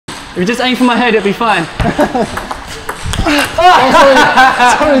If you just aim for my head, it'll be fine.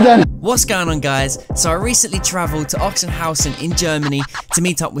 Sorry then. What's going on, guys? So I recently travelled to Ochsenhausen in Germany to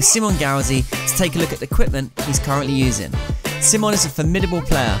meet up with Simon Gauzy to take a look at the equipment he's currently using. Simon is a formidable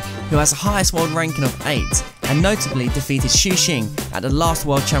player who has the highest world ranking of 8 and notably defeated Xu Xing at the last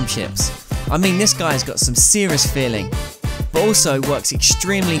World Championships. I mean, this guy's got some serious feeling, but also works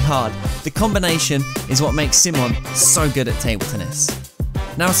extremely hard. The combination is what makes Simon so good at table tennis.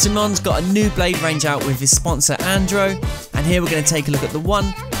 Now Simon's got a new blade range out with his sponsor Andro, and here we're going to take a look at the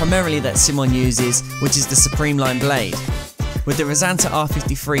one primarily that Simon uses, which is the Supreme Line blade. With the Rosanta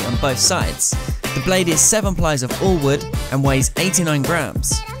R53 on both sides, the blade is 7 plies of all wood and weighs 89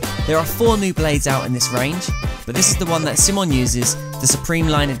 grams. There are 4 new blades out in this range, but this is the one that Simon uses, the Supreme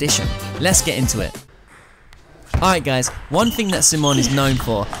Line edition. Let's get into it. Alright guys, one thing that Simon is known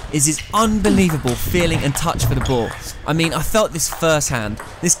for is his unbelievable feeling and touch for the ball. I mean, I felt this firsthand.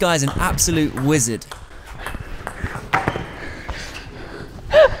 This guy's an absolute wizard.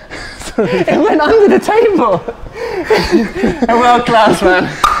 It went under the table. A world class, man.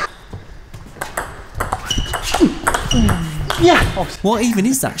 Yeah. What even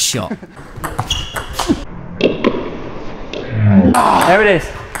is that shot? There it is.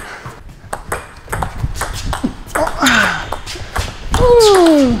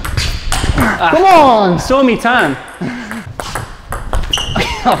 Come on! Saw me turn.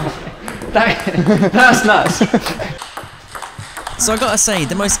 That's nuts. So I gotta say,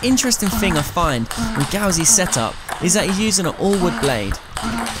 the most interesting thing I find with Gauzy's setup is that he's using an all-wood blade.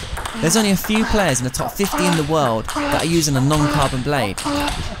 There's only a few players in the top 50 in the world that are using a non-carbon blade.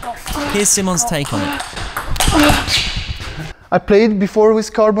 Here's Simon's take on it. I played before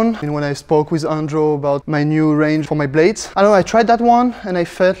with carbon, and when I spoke with Andro about my new range for my blades, I don't know, I tried that one and I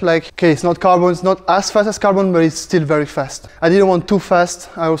felt like, okay, it's not carbon, it's not as fast as carbon, but it's still very fast. I didn't want too fast.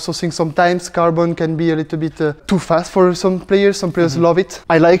 I also think sometimes carbon can be a little bit too fast for some players. Some players love it.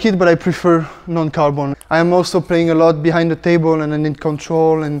 I like it, but I prefer non-carbon. I am also playing a lot behind the table and I need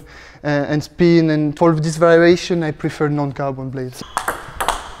control and spin, and for this variation I prefer non-carbon blades.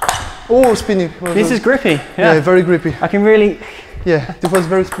 Oh, spinny. Well, this is grippy. Yeah, very grippy. I can really... Yeah, it was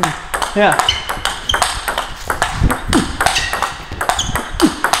very spinny. Yeah.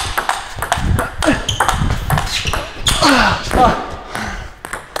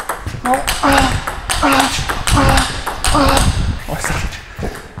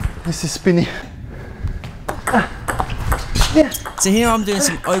 This is spinny. So here I'm doing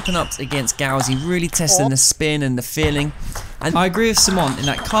some open ups against Gauzy, really testing the spin and the feeling. And I agree with Simon in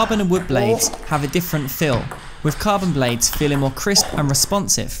that carbon and wood blades have a different feel, with carbon blades feeling more crisp and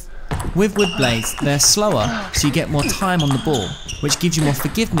responsive. With wood blades, they're slower, so you get more time on the ball, which gives you more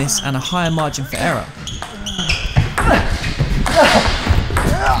forgiveness and a higher margin for error.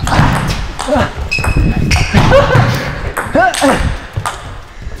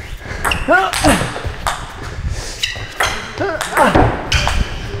 No!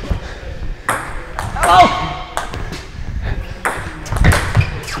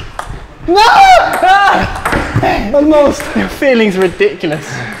 Almost. Your feeling's ridiculous.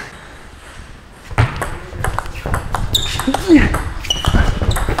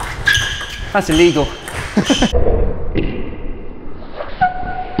 That's illegal.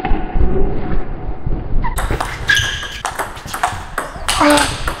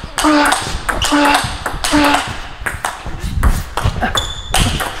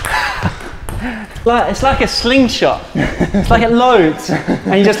 It's like a slingshot. It's like it loads,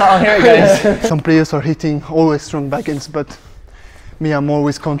 and you just like, oh, here it goes. Some players are hitting always strong backhands, but me, I'm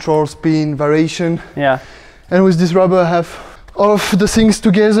always control, spin, variation. Yeah. And with this rubber, I have all of the things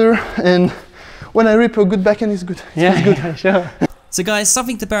together, and when I rip a good backhand, it's good. Yeah, good. yeah, sure. So guys,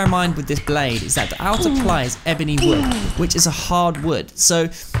 something to bear in mind with this blade is that the outer ply is ebony wood, which is a hard wood. So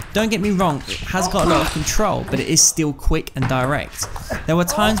don't get me wrong, it has got a lot of control, but it is still quick and direct. There were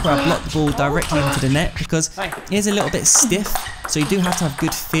times where I blocked the ball directly into the net because it is a little bit stiff, so you do have to have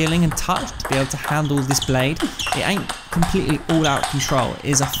good feeling and touch to be able to handle this blade. It ain't completely all out control, it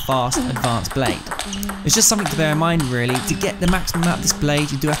is a fast, advanced blade. It's just something to bear in mind really. To get the maximum out of this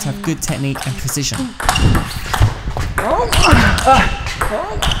blade, you do have to have good technique and precision.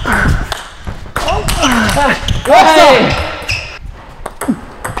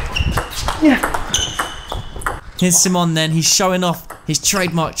 Here's Simon then, he's showing off his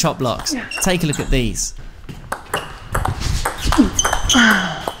trademark chop blocks. Take a look at these.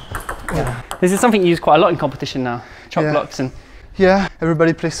 This is something you use quite a lot in competition now, chop blocks, and Yeah,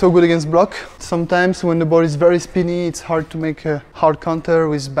 everybody plays so good against block. Sometimes when the ball is very spinny, it's hard to make a hard counter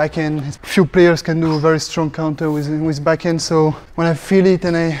with backhand. Few players can do a very strong counter with backhand. So when I feel it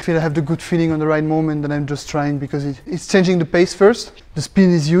and I feel I have the good feeling on the right moment, then I'm just trying, because it's changing the pace first. The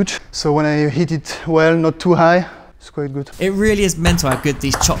spin is huge. So when I hit it well, not too high, it's quite good. It really is mental how good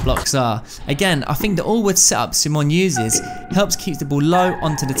these chop blocks are. Again, I think the all-wood setup Simon uses helps keep the ball low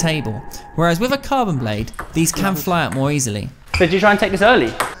onto the table. Whereas with a carbon blade, these can fly out more easily. So did you try and take this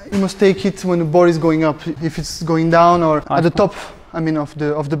early? You must take it when the ball is going up. If it's going down or at the top, I mean, of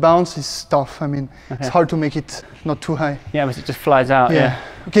the bounce, it's tough. I mean, it's hard to make it not too high. Yeah, but it just flies out. Yeah.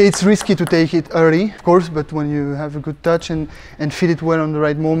 Okay, it's risky to take it early, of course, but when you have a good touch and feel it well on the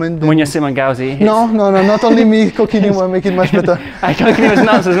right moment. When you're Simon Gauzy. No, not only me, Kokini will make it much better. Kokini was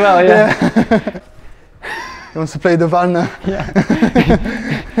nuts as well, yeah. He wants to play the Varna. Yeah.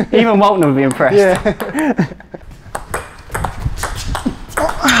 Even Walton would be impressed. Yeah.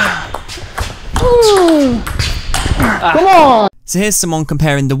 Come on! So here's Simon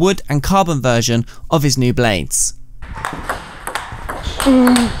comparing the wood and carbon version of his new blades.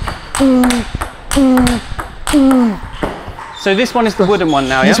 So this one is the wooden one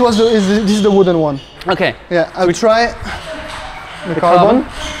now, yeah? This is the wooden one. Okay. Yeah, I'll try the carbon.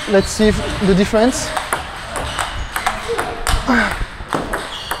 Let's see if the difference.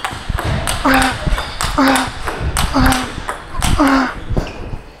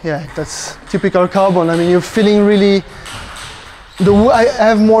 Yeah, that's typical carbon. I mean, you're feeling really. I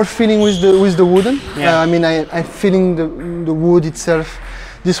have more feeling with the wooden. Yeah. I mean, I'm feeling the wood itself.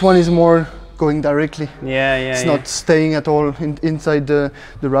 This one is more going directly. Yeah. It's not staying at all inside the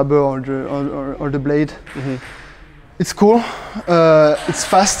rubber or the blade. Mm-hmm. It's cool. It's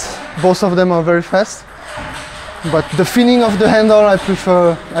fast. Both of them are very fast. But the feeling of the handle, I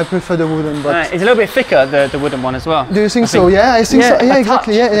prefer the wooden. But it's a little bit thicker, the wooden one as well. Do you think so? Yeah, I think so. Yeah,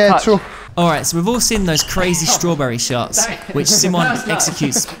 exactly. Yeah, true. Alright, so we've all seen those crazy strawberry shots, which Simon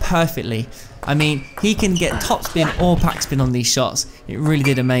executes perfectly. I mean, he can get topspin or backspin on these shots. It really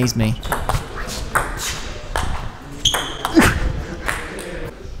did amaze me.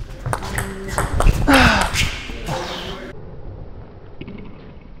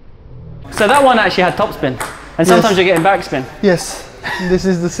 So that one actually had topspin, and sometimes you're getting backspin. Yes, this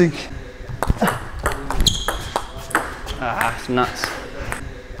is the thing. It's nuts.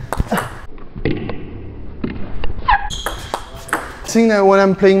 I think that when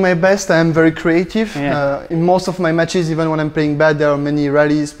I'm playing my best, I am very creative. Yeah. In most of my matches, even when I'm playing bad, there are many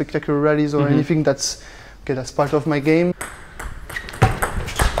rallies, spectacular rallies, or anything that's part of my game.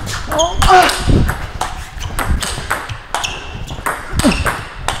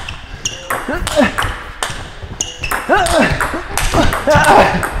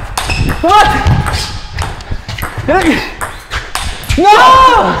 What? No!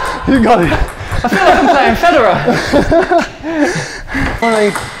 You got it. I feel like I'm playing Federer.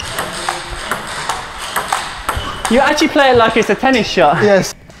 You actually play it like it's a tennis shot.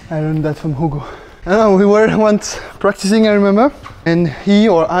 Yes, I learned that from Hugo. I don't know, we were once practicing, I remember, and he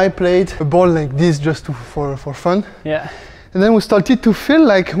or I played a ball like this just for fun. Yeah. And then we started to feel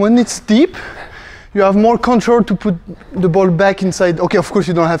like when it's deep, you have more control to put the ball back inside. Okay, of course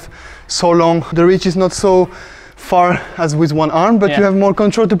you don't have so long, the reach is not so far as with one arm, but you have more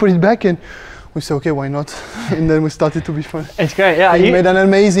control to put it back, and we said, okay, why not? And then we started to be fun. It's great, yeah. You made an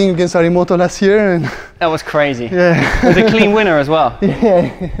amazing against Arimoto last year. And that was crazy. Yeah. It was a clean winner as well.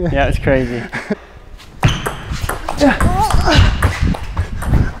 Yeah, it's crazy.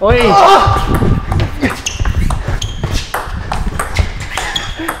 Oi!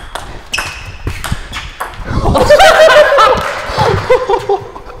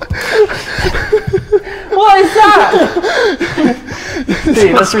 What is that?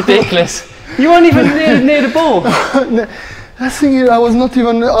 Dude, that's ridiculous. You weren't even near the ball. Last thing, I was not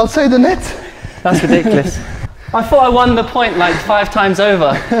even outside the net. That's ridiculous. I thought I won the point like 5 times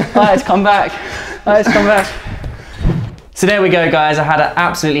over. It's come back. It's come back. So there we go, guys. I had an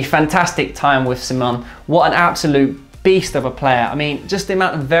absolutely fantastic time with Simon. What an absolute beast of a player. I mean, just the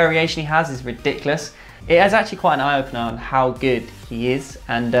amount of variation he has is ridiculous. It is actually quite an eye-opener on how good he is.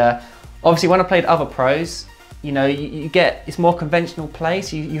 And obviously when I played other pros, you know, you get, it's more conventional play,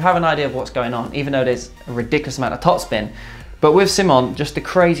 so you have an idea of what's going on, even though there's a ridiculous amount of topspin. But with Simon, just the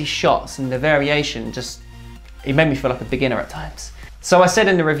crazy shots and the variation, it made me feel like a beginner at times. So I said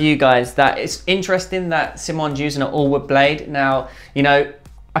in the review, guys, that it's interesting that Simon's using an all-wood blade. Now, you know,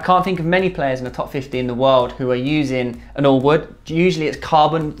 I can't think of many players in the top 50 in the world who are using an all-wood. Usually it's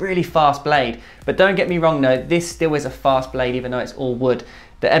carbon, really fast blade. But don't get me wrong though, this still is a fast blade even though it's all wood.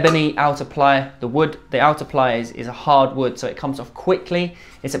 The ebony outer ply, the outer ply is a hard wood, so it comes off quickly.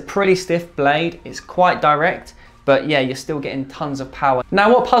 It's a pretty stiff blade, it's quite direct, but yeah, you're still getting tons of power.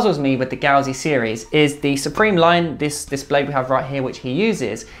 Now what puzzles me with the Gauzy series is the Supreme line, this blade we have right here, which he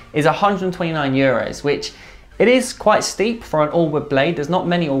uses, is 129 euros, which it is quite steep for an all-wood blade. There's not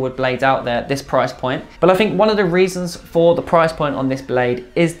many all-wood blades out there at this price point, but I think one of the reasons for the price point on this blade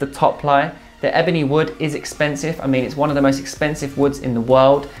is the top ply. The ebony wood is expensive. I mean, it's one of the most expensive woods in the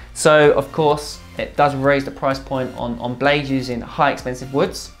world. So of course, it does raise the price point on blades using high expensive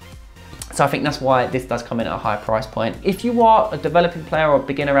woods. So I think that's why this does come in at a high price point. If you are a developing player or a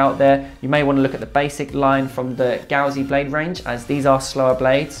beginner out there, you may want to look at the basic line from the Gauzy blade range, as these are slower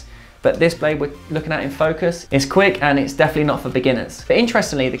blades. But this blade we're looking at in focus is quick and it's definitely not for beginners. But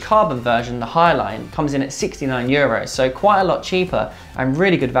interestingly, the carbon version, the high line, comes in at 69 euros, so quite a lot cheaper and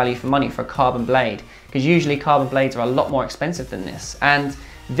really good value for money for a carbon blade, because usually carbon blades are a lot more expensive than this. And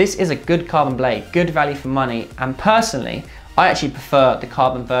this is a good carbon blade, good value for money, and personally, I actually prefer the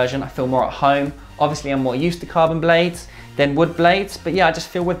carbon version. I feel more at home. Obviously, I'm more used to carbon blades than wood blades, but yeah, I just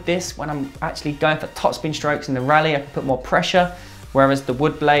feel with this, when I'm actually going for topspin strokes in the rally, I can put more pressure. Whereas the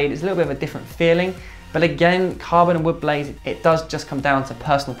wood blade is a little bit of a different feeling. But again, carbon and wood blades, it does just come down to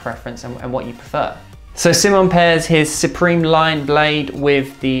personal preference and what you prefer. So Simon pairs his Supreme line blade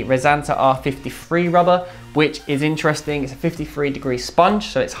with the Resanta R53 rubber, which is interesting. It's a 53-degree sponge,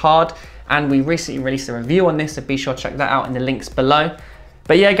 so it's hard. And we recently released a review on this, so be sure to check that out in the links below.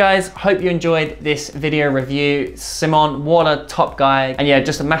 But yeah, guys, hope you enjoyed this video review. Simon, what a top guy. And yeah,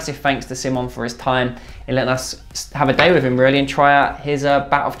 just a massive thanks to Simon for his time in letting us have a day with him really and try out his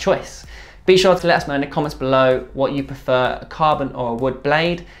bat of choice. Be sure to let us know in the comments below what you prefer, a carbon or a wood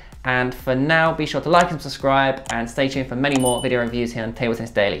blade. And for now, be sure to like and subscribe and stay tuned for many more video reviews here on Table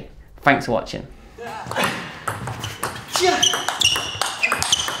Tennis Daily. Thanks for watching.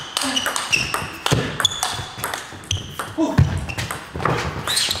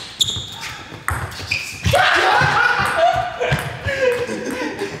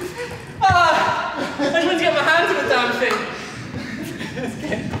 I just want to get my hands on the damn thing.